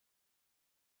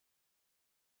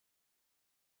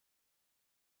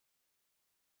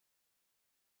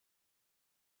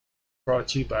brought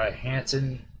to you by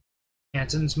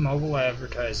Hanson's Mobile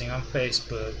Advertising on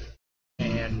Facebook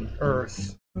and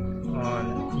Earth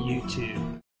on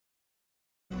YouTube.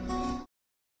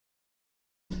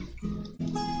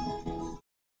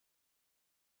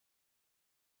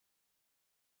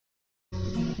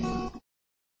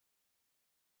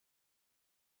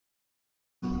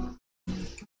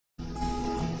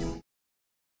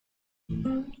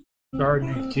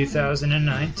 Gardening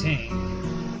 2019.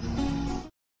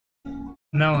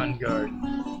 Mellon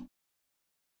Garden,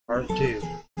 Part 2.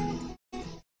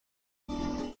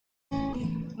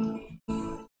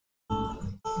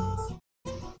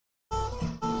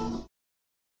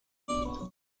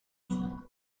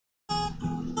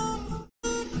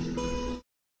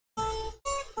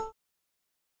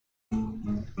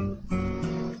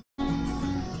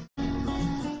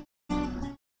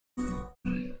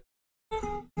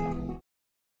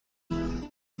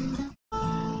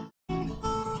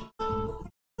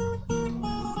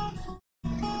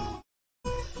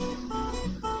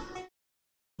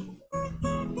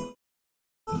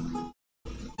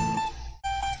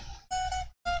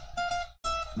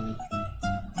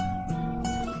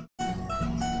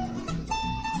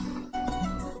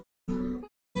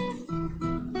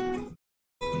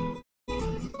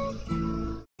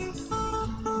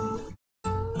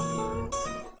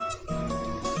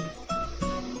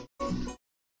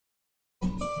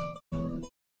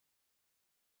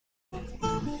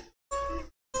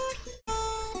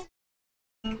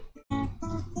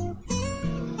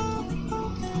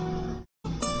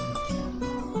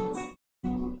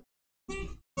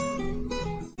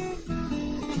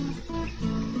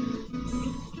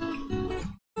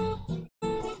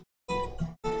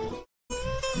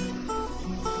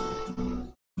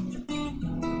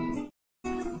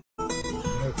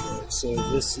 So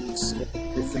this is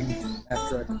everything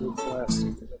after I put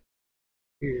plastic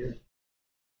here.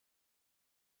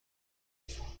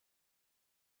 I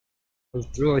was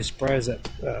really surprised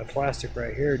that plastic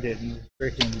right here didn't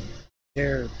freaking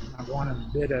tear. Not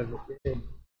one bit of it did.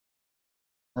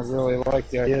 I really like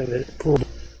the idea that it pulled.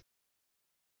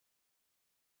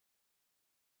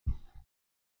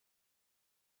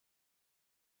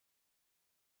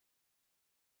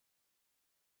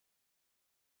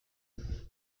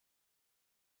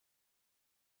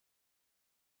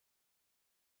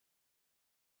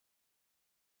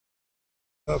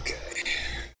 Okay.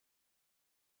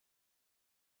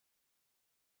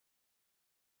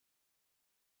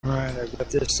 Alright, I've got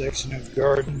this section of the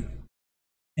garden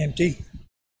empty.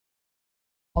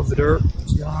 All the dirt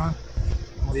is gone.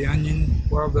 All the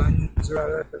wild onions are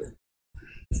out of it.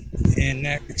 And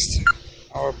next,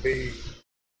 I'll be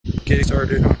getting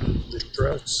started on the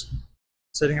trellis.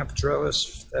 Setting up a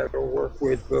trellis that will work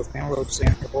with both cantaloupes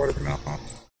and watermelon.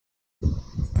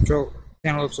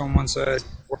 Cantaloupes on one side,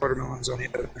 watermelons on the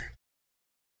other.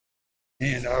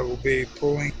 And I will be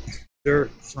pulling dirt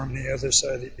from the other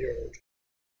side of the yard.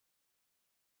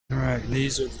 Alright,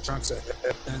 these are the trunks I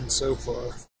have done so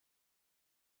far.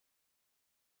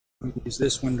 I'm going to use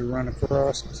this one to run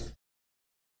across.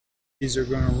 These are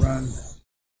going to run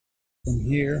from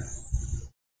here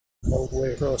all the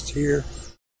way across here,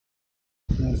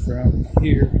 and from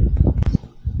here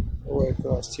all the way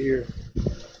across here.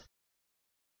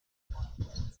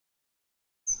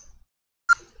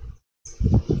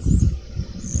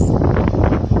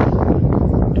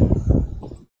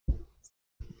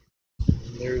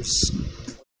 There's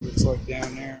what it looks like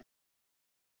down there.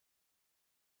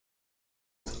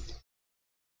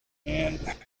 And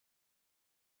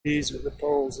these are the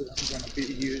poles that I'm going to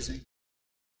be using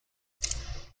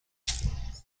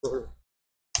for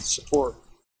support.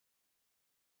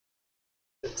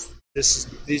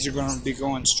 These are going to be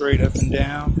going straight up and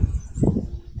down.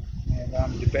 And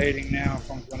I'm debating now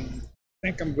if I'm going to, I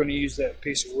think I'm going to use that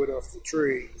piece of wood off the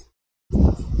tree.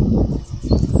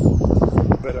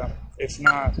 But if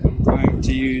not, I'm going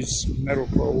to use metal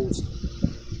poles.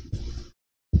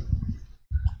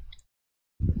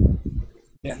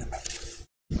 And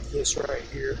this right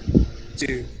here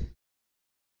too,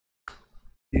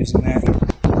 using that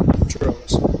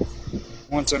trellis.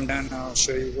 Once I'm done, I'll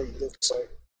show you what it looks like.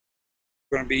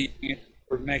 We're going to be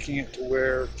making it to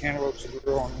where cantaloupes will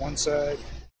grow on one side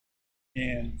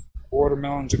and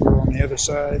watermelons will grow on the other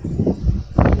side,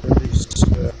 where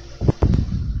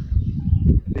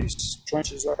these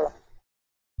trenches are,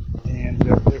 and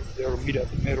they'll meet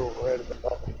up in the middle right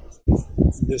about.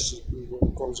 This is where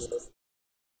it goes up.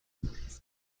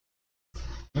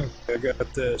 Okay, I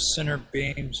got the center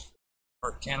beams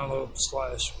for cantaloupe /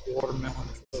 watermelon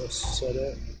set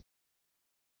up,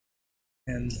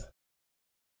 and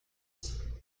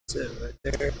that's it right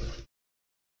there.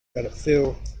 Got to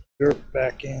fill dirt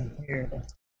back in here.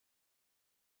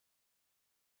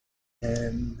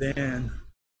 And then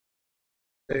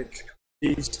take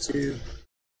these two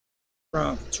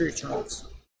trunk tree trunks.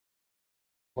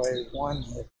 Lay one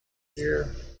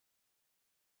here,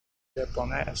 up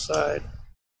on that side,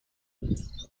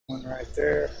 one right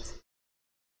there,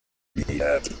 the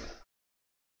other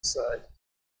side.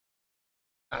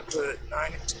 I put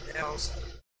 9-inch nails,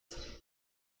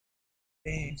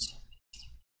 beams,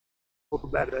 pull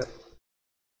that up.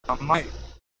 I might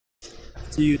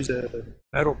have to use a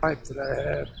metal pipe that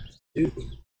I have to do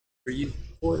for you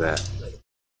for that, but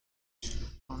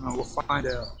I don't know, we'll find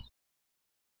out.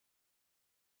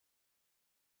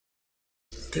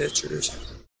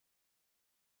 Pictures.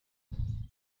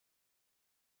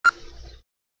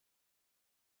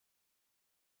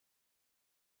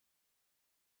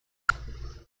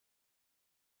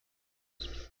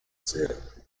 That's it.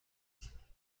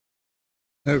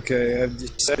 Okay, I've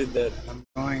decided that I'm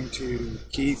going to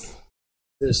keep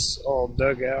this all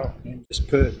dug out and just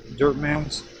put dirt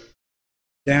mounds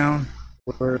down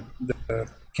where the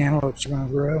cantaloupes are going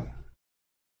to grow.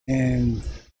 And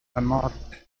I marked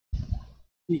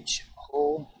each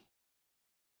hole.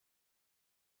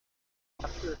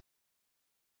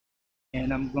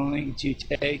 And I'm going to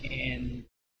take and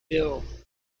fill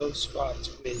those spots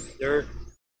with dirt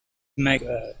to make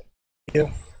a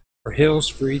hill or hills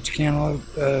for each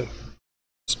cantaloupe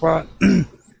spot. I'm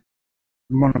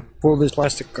going to pull this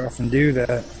plastic off and do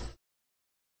that,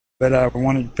 but I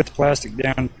wanted to put the plastic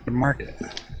down to mark it.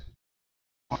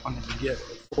 I wanted to get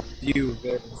a full view of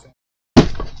everything.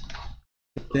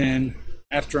 Then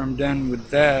after I'm done with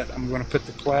that, I'm going to put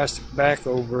the plastic back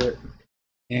over it,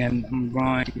 and I'm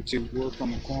going to work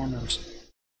on the corners,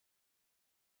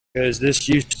 because this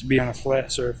used to be on a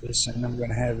flat surface, and I'm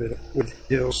going to have it with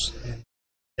hills and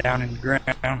down in the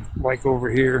ground like over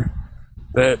here.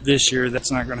 But this year that's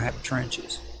not going to have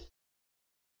trenches.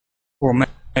 Well,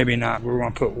 maybe not. We're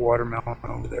going to put watermelon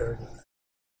over there.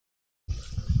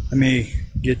 Let me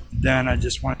get done. I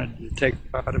just wanted to take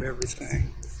out of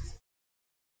everything.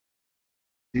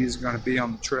 These are going to be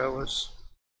on the trellis.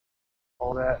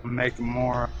 All that, and make them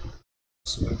more.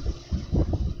 So.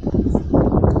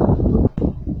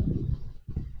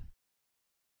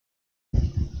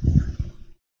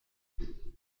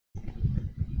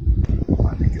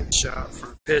 Find a good shot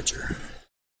for a picture.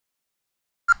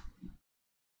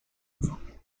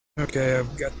 Okay,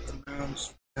 I've got the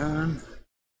mounds done.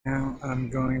 Now I'm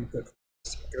going to put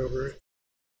plastic over it.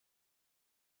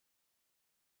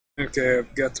 Okay,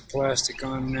 I've got the plastic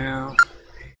on now.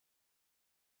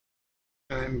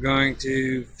 I'm going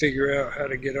to figure out how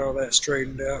to get all that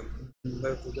straightened out and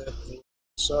level that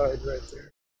side right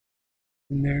there.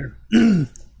 In there.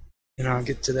 And I'll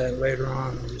get to that later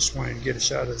on. I just wanted to get a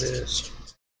shot of this.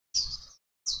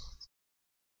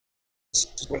 This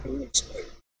is what it looks like.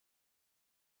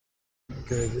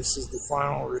 Okay, this is the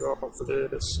final result for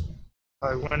this.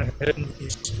 I went ahead and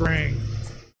used string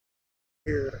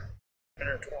here,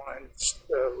 intertwined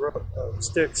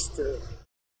sticks to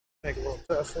make it a little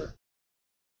tougher.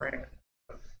 Ran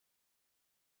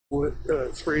wood,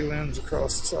 3 limbs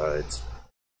across the sides,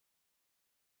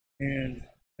 and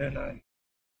then I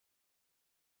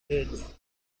did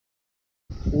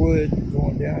wood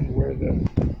going down to where the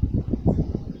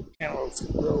cantaloupes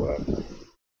would grow up.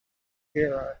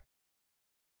 Here I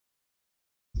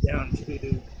down to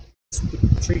the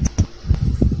tree,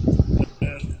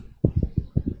 and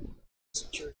there's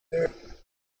a tree there.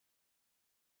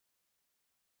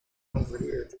 Over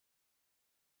here.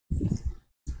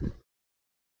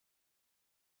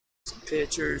 Some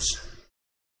pictures.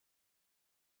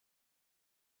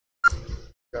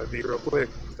 Gotta be real quick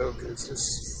though, because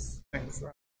this thing's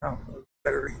running out of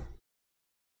battery.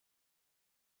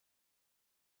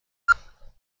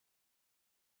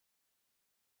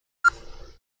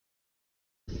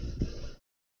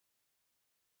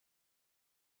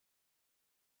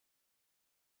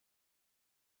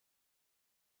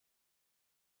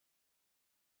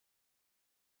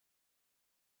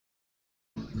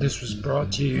 This was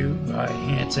brought to you by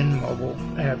Hanson Mobile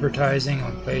Advertising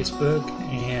on Facebook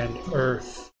and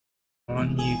Earth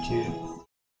on YouTube.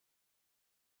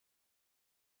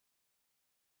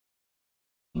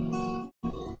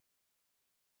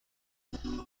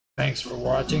 Thanks for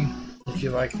watching. If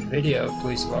you like the video,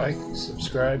 please like,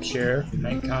 subscribe, share,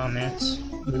 make comments.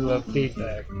 We love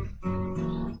feedback.